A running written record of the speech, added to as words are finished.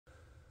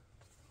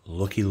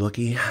Looky,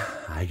 looky,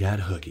 I got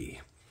hooky.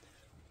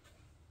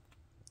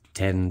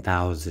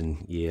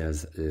 10,000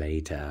 years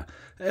later.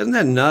 Isn't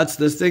that nuts?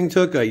 This thing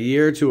took a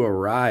year to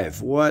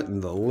arrive. What in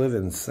the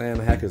living Sam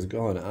heck is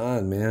going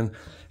on, man?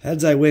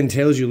 Heads I win,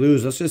 tails you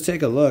lose. Let's just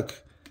take a look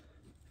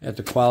at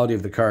the quality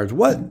of the cards.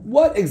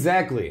 What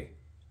exactly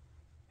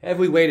have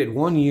we waited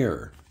 1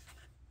 year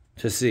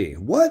to see?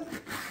 What?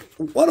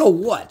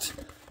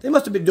 They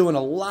must have been doing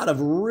a lot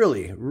of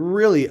really,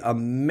 really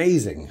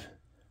amazing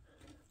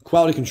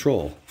quality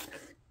control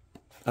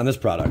on this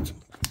product.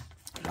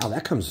 Wow,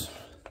 that's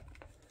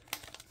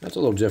a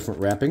little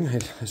different wrapping, I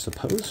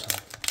suppose.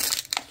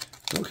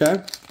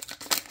 Okay.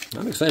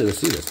 I'm excited to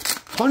see this.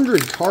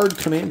 100 card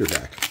commander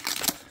deck.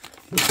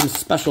 With some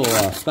special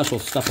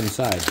stuff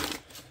inside.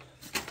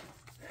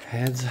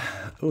 Heads.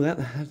 Oh, that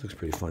looks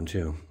pretty fun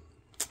too.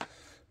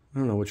 I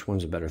don't know which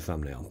one's a better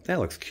thumbnail. That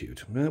looks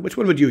cute. Which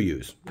one would you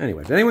use?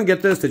 Anyway, did anyone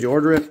get this? Did you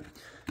order it?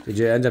 Did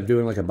you end up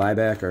doing like a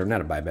buyback? Or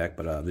not a buyback,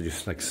 but did you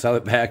like sell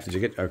it back? Did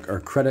you get a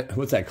credit?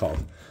 What's that called?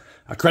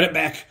 A credit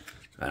back?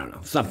 I don't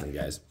know. Something,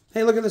 guys.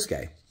 Hey, look at this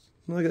guy.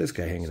 Look at this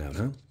guy hanging out,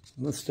 huh?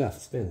 What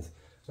stuff spins.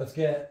 Let's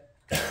get,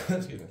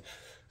 excuse me.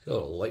 A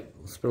little light.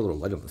 Let's put a little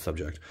light on the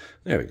subject.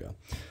 There we go.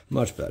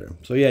 Much better.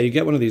 So yeah, you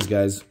get one of these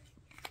guys.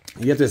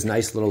 You get this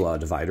nice little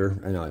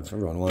divider. I know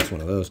everyone wants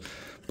one of those.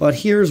 But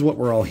here's what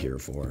we're all here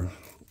for.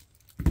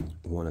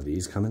 One of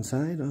these come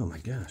inside. Oh my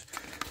gosh.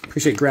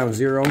 Appreciate Ground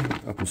Zero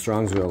up in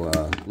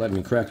Strongsville letting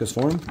me crack this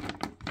for them.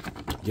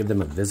 Give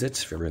them a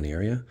visit if you're in the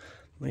area.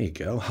 There you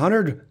go.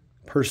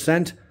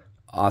 100%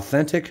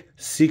 authentic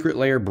secret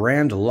layer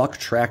brand luck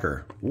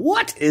tracker.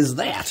 What is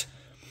that?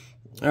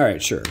 All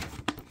right, sure.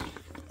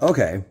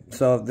 Okay,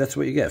 so that's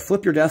what you get.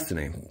 Flip your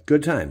destiny.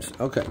 Good times.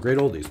 Okay, great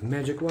oldies.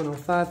 Magic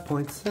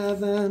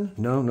 105.7.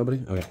 No,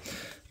 nobody? Okay.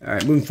 All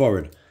right, moving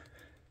forward.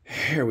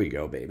 Here we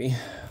go, baby.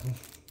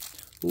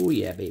 Oh,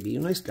 yeah, baby. A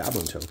nice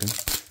goblin token.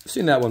 I've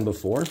seen that one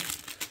before.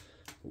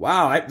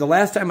 Wow, the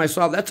last time I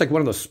saw, that's like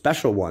one of those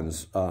special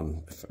ones,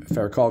 if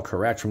I recall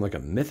correct, from like a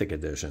Mythic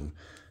edition.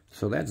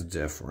 So that's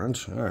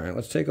different. All right,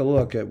 let's take a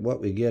look at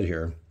what we get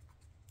here.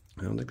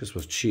 I don't think this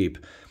was cheap.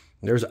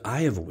 There's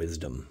Eye of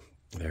Wisdom.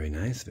 Very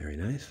nice, very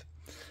nice.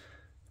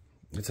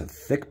 It's a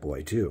thick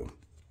boy, too.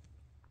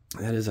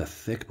 That is a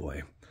thick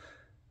boy.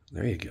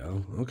 There you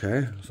go.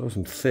 Okay, so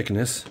some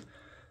thickness.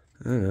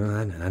 I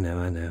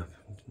know.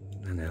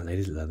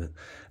 Ladies love it.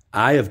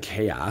 Eye of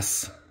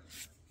Chaos.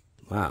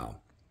 Wow.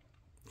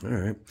 All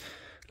right.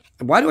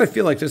 Why do I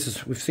feel like this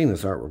is... We've seen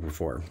this artwork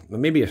before.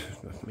 Maybe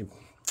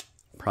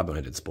probably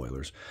when I did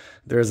spoilers.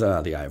 There's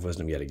the Eye of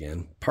Wisdom yet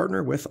again.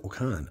 Partner with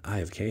Okan. Eye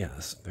of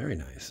Chaos. Very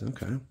nice.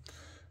 Okay.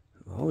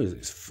 Always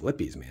these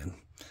flippies, man.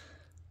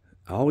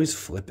 Always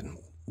flipping.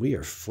 We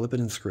are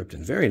flipping and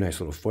scripting. Very nice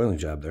little foiling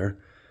job there,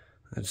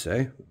 I'd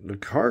say. The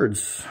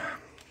cards...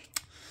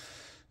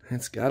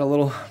 It's got a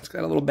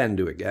little bend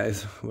to it,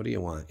 guys. What do you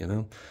want, you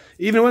know?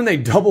 Even when they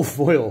double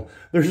foil,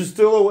 there's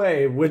still a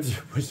way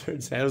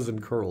Wizards has them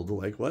curled.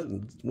 Like,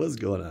 what's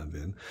going on,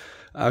 man?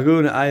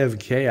 Agun, Eye of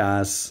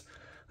Chaos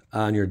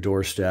on your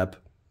doorstep.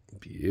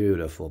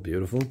 Beautiful,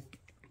 beautiful.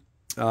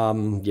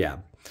 Yeah.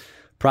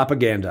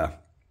 Propaganda.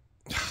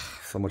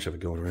 So much of it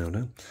going around,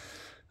 huh?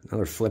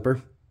 Another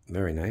flipper.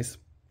 Very nice.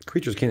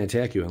 Creatures can't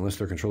attack you unless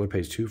their controller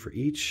pays 2 for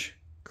each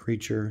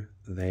creature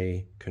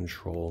they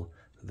control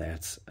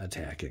that's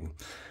attacking.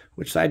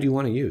 Which side do you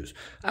want to use?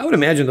 I would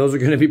imagine those are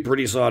going to be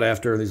pretty sought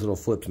after, these little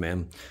flips,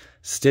 man.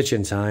 Stitch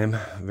in Time.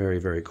 Very,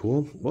 very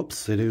cool.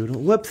 Whoopsie-doodle.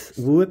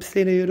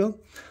 Whoopsie-doodle.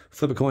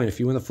 Flip a coin. If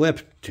you win the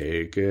flip,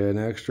 take an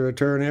extra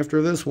turn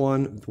after this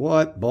one.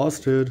 What?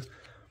 Busted.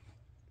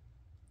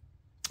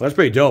 That's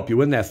pretty dope. You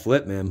win that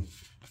flip, man.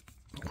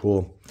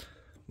 Cool.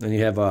 Then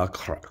you have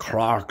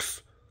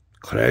Crocs,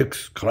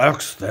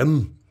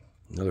 them.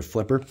 Another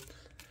flipper.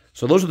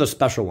 So those are the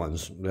special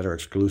ones that are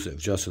exclusive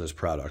just to this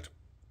product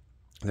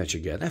that you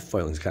get. That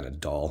foiling's kind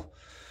of dull.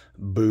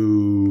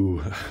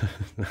 Boo.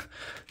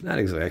 Not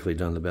exactly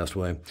done the best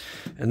way.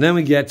 And then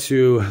we get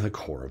to the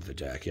core of the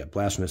deck. Yeah,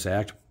 Blasphemous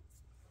Act.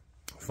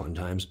 Fun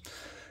times.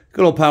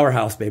 Good old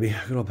powerhouse, baby.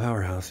 Good old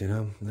powerhouse, you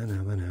know. I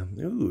know.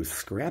 Ooh,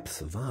 Scrap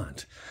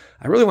Savant.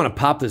 I really want to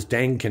pop this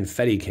dang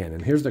confetti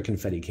cannon. Here's the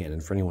confetti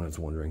cannon for anyone that's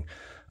wondering.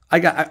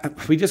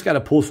 We just got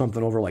to pull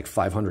something over like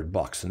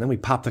 $500, and then we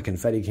pop the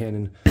confetti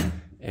cannon,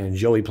 and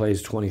Joey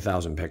plays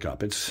 20,000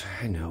 pickup.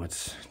 I know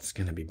it's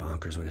going to be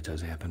bonkers when it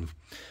does happen.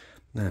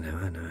 I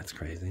know, it's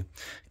crazy.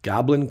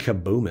 Goblin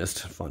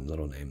Kaboomist. Fun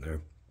little name there.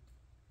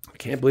 I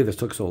can't believe this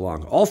took so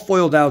long. All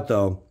foiled out,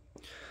 though.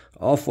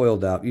 All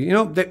foiled out. You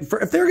know, if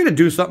they're going to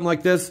do something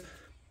like this,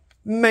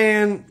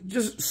 man,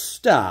 just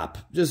stop.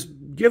 Just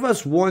give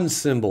us one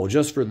symbol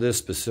just for this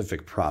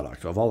specific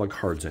product of all the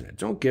cards in it.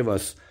 Don't give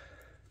us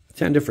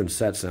 10 different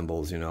set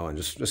symbols, you know, and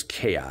just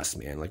chaos,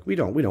 man. Like, we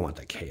don't want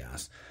the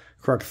chaos.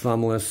 Kruk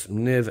Thumbless,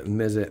 Niv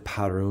Mizzet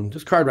Patron.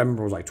 This card, I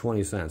remember, was like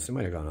 20 cents. It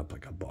might have gone up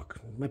like $1.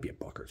 It might be $1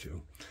 or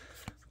 $2.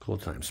 Cool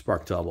time.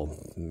 Spark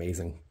Double.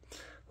 Amazing.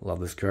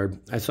 Love this card.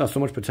 I saw so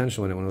much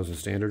potential in it when it was in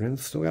Standard, and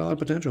it's still got a lot of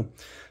potential.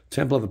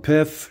 Temple of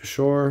Epiph,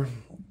 sure.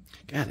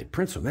 God, they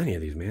print so many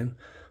of these, man.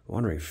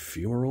 Wandering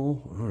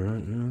fumarole. All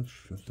right, yeah,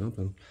 that's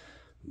something.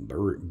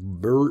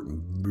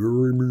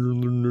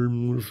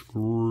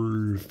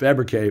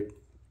 Fabricate.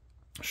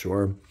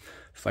 Sure.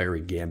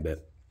 Fiery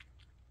Gambit.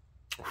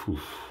 Whew.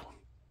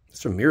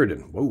 It's from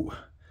Mirrodin. Whoa.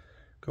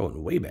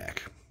 Going way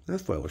back. That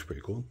foil looks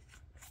pretty cool.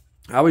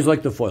 I always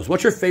like the foils.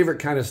 What's your favorite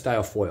kind of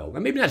style foil?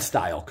 Well, maybe not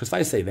style, because if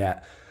I say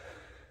that,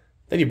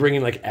 then you bring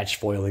in like etch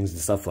foilings and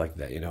stuff like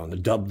that, you know, and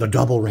the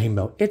double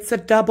rainbow. It's a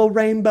double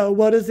rainbow.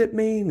 What does it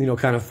mean? You know,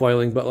 kind of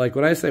foiling. But like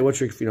when I say, what's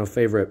your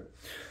favorite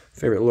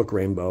look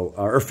rainbow,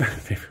 or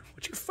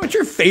what's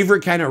your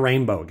favorite kind of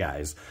rainbow,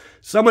 guys?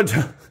 Someone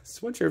tell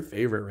us, what's your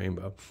favorite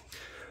rainbow?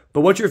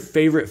 But what's your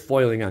favorite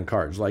foiling on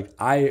cards? Like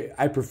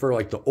I prefer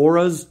like the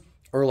auras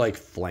or like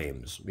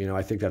flames. You know,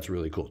 I think that's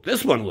really cool.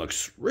 This one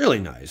looks really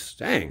nice.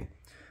 Dang.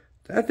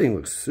 That thing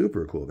looks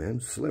super cool, man.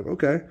 Sliver.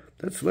 Okay.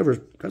 That sliver's,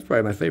 that's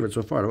probably my favorite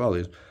so far out of all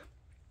these.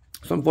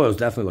 Some foils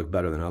definitely look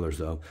better than others,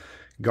 though.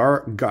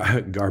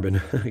 Goblin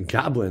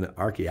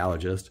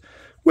Archaeologist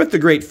with the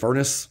Great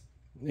Furnace.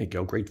 There you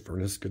go. Great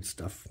Furnace. Good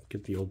stuff.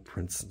 Get the old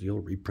prints, the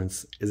old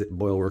reprints. Is it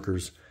Boil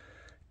Workers?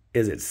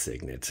 Is it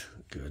Signet?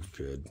 Good,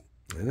 good.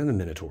 And then the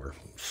Minotaur.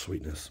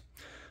 Sweetness.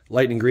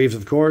 Lightning Greaves,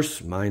 of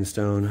course.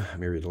 Mindstone.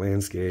 Myriad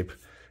Landscape.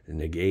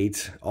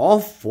 Negate. All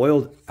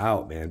foiled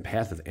out, man.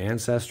 Path of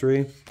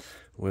Ancestry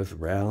with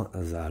Ral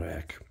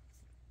Azarek.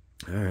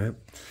 All right.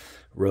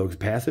 Rogue's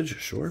Passage,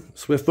 sure.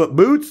 Swiftfoot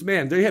Boots,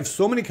 man, they have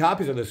so many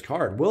copies of this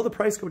card. Will the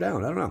price go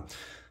down? I don't know.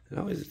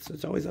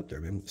 It's always up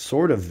there, man.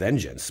 Sword of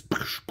Vengeance.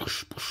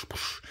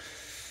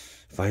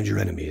 Find your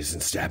enemies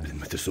and stab them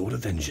with the Sword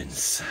of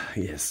Vengeance.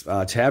 Yes.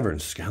 Tavern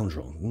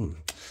Scoundrel.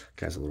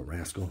 Guy's a little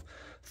rascal.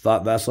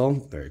 Thought Vessel,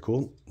 very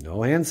cool.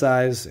 No hand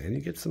size, and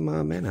you get some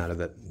mana out of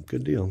it.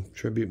 Good deal.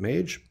 Tribute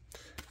Mage.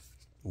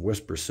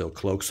 Whisper Silk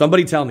Cloak.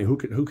 Somebody tell me, who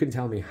can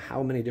tell me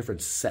how many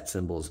different set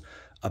symbols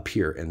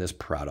appear in this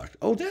product?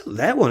 Oh,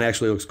 that one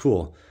actually looks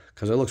cool,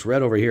 because it looks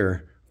red over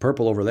here,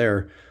 purple over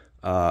there,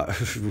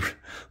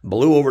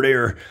 blue over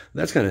there.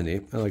 That's kind of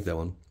neat. I like that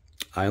one.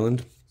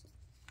 Island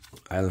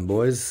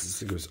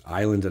Boys. It was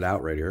islanded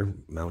out right here.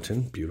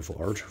 Mountain. Beautiful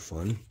art.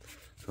 Fun.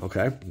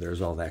 Okay,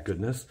 there's all that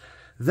goodness.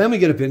 Then we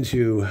get up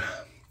into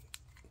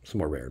some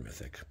more rare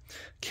mythic.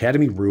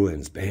 Academy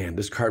Ruins. Bam.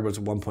 This card was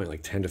at one point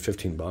like 10 to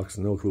 15 bucks.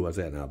 No clue what's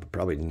that now, but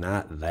probably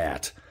not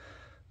that.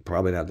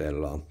 Probably not that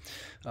at all.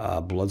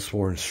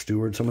 Bloodsworn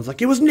Steward. Someone's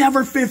like, it was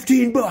never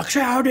 15 bucks.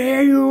 How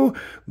dare you?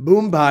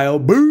 Boom pile.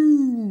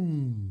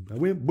 Boom. I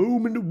went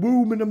boom in the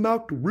womb and I'm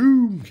out the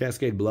room.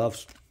 Cascade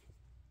Bluffs.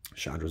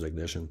 Chandra's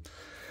Ignition.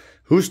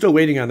 Who's still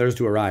waiting on theirs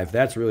to arrive?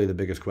 That's really the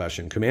biggest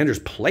question. Commander's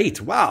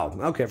Plate. Wow.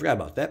 Okay, I forgot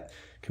about that.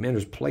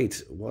 Commander's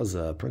Plate was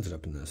printed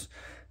up in this.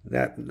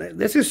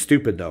 This is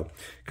stupid, though,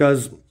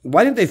 because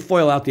why didn't they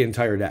foil out the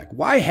entire deck?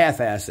 Why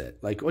half-ass it?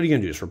 Like, what are you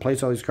going to do, just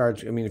replace all these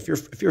cards? I mean, if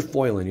you're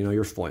foiling, you know,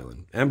 you're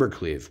foiling.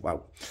 Embercleave.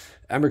 Wow.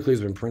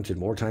 Embercleave's been printed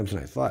more times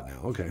than I thought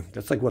now. Okay.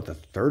 That's like, what, the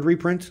third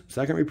reprint?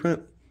 Second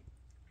reprint?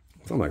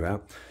 Something like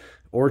that.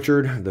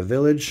 Orchard, The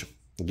Village,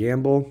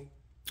 Gamble.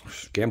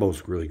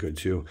 Gamble's really good,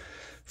 too.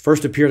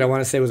 First appeared, I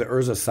want to say, was at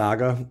Urza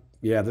Saga.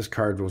 Yeah, this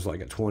card was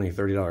like a $20,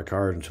 $30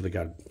 card until they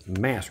got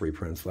mass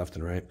reprints left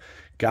and right.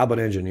 Goblin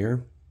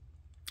Engineer.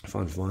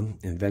 Fun.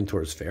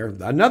 Inventor's Fair.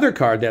 Another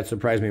card that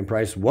surprised me in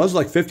price was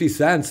like 50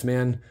 cents,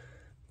 man.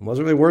 It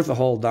wasn't really worth a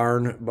whole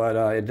darn, but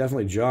it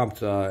definitely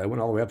jumped. It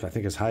went all the way up to, I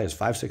think, as high as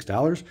 $5,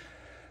 $6.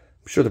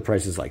 I'm sure the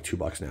price is like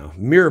 $2 now.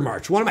 Mirror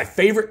March, one of my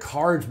favorite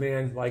cards,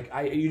 man. Like,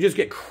 you just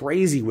get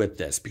crazy with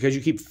this because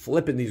you keep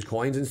flipping these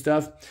coins and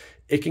stuff.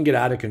 It can get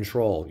out of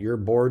control. Your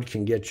board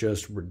can get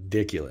just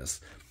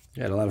ridiculous.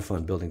 I had a lot of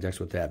fun building decks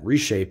with that.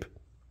 Reshape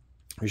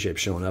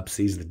showing up,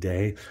 Seize the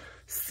Day.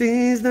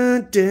 Seize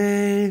the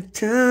day,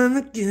 time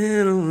to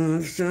get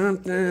on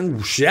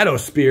something. Shadow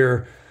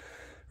Spear,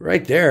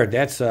 right there.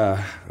 That's it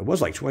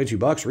was like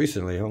 $22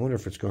 recently. I wonder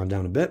if it's gone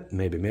down a bit.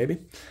 Maybe.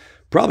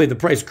 Probably the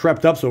price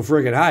crept up so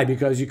friggin' high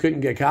because you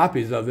couldn't get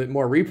copies of it,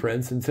 more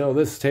reprints, until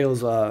this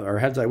Tails or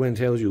Heads I Win,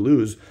 Tails You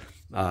Lose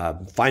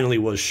finally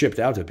was shipped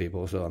out to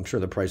people. So I'm sure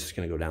the price is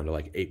going to go down to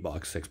like $8,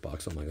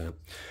 $6, something like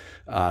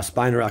that.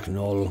 Spine Rock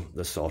Null,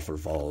 The Sulphur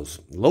Falls,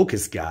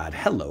 Locust God,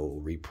 hello,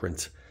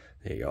 reprint.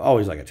 There you go.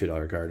 Always like a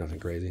 $2 card,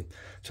 nothing crazy.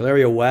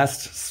 Teleria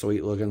West,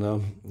 sweet looking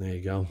though. There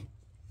you go.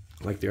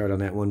 I like the art on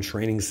that one.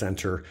 Training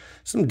Center.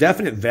 Some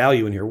definite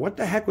value in here. What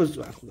the heck was...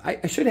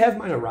 I should have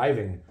mine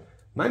arriving.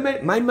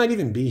 Mine might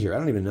even be here. I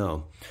don't even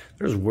know.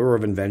 There's Whir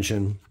of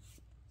Invention.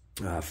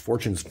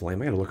 Fortune's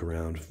Flame. I gotta look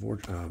around.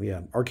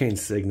 Yeah. Arcane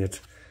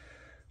Signet.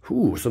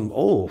 Ooh,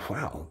 oh,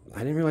 wow. I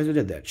didn't realize I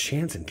did that.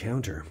 Chance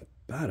Encounter.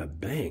 Bada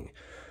bang.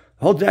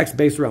 The whole deck's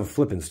based around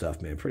flipping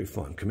stuff, man. Pretty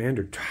fun.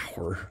 Commander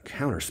Tower.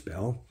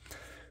 Counterspell.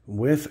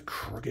 With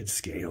Crooked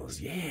Scales.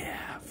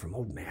 Yeah. From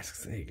Old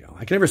Masks. There you go.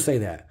 I can never say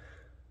that.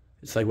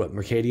 It's like what?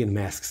 Mercadian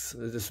Masks.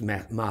 Just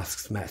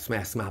masks.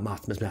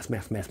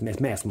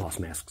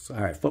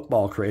 All right.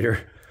 Football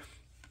Crater.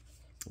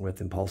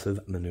 With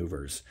Impulsive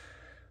Maneuvers.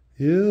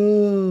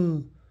 Yeah.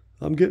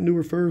 I'm getting to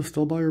her first.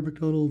 I'll buy her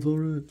McDonald's. All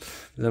right.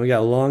 And then we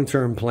got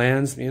long-term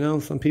plans. You know,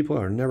 some people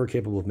are never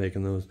capable of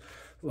making those.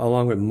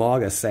 along with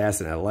Mog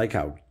Assassin. I like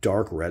how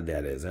dark red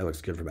that is. That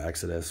looks good from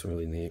Exodus.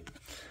 Really neat.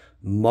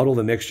 Muddle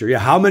the Mixture. Yeah,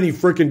 how many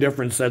freaking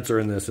different sets are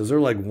in this? Is there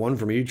like one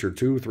from each or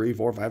 2, 3,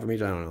 4, 5 from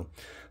each? I don't know.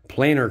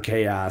 Planar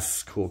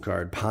Chaos. Cool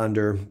card.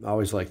 Ponder.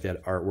 Always like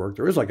that artwork.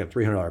 There is like a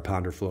 $300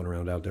 Ponder floating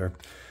around out there.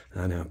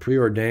 I know.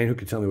 Preordained. Who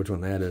can tell me which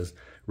one that is?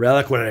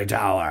 Reliquity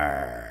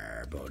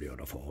Tower.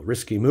 Beautiful.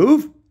 Risky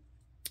Move.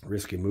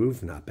 Risky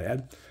Move. Not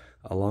bad.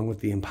 Along with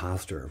the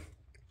Imposter.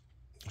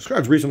 This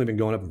card's recently been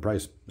going up in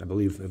price. I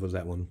believe it was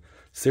that one.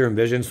 Serum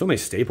Vision. So many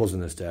staples in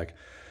this deck.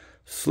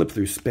 Slip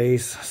Through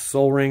Space.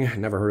 Soul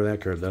Ring. Never heard of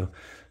that card, though.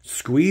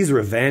 Squeeze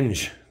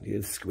Revenge.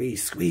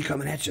 Squeeze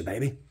coming at you,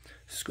 baby.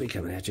 Squeeze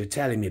coming at you.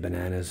 Tally me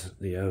bananas.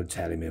 The old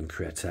tally me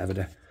crits. Have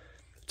it.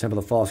 Temple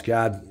of the False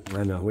God.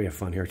 I know, we have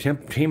fun here.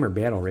 Tamer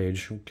Battle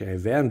Rage. Okay,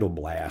 Vandal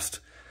Blast.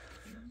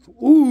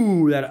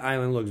 Ooh, that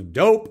island looks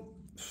dope.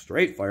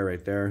 Straight fire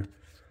right there.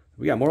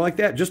 We got more like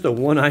that? Just the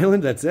one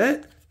island? That's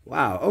it?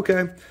 Wow,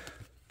 okay.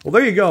 Well,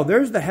 there you go.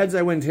 There's the heads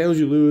I win, tails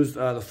you lose,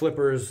 the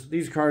flippers.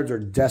 These cards are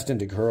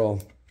destined to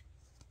curl.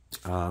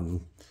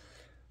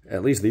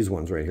 At least these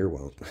ones right here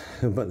won't.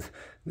 But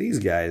these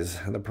guys,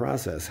 the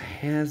process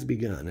has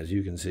begun, as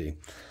you can see.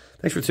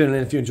 Thanks for tuning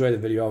in. If you enjoyed the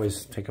video,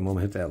 always take a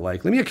moment, hit that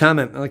like. Leave me a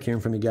comment. I like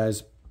hearing from you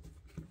guys.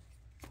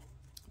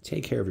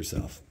 Take care of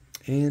yourself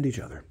and each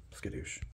other. Skadoosh.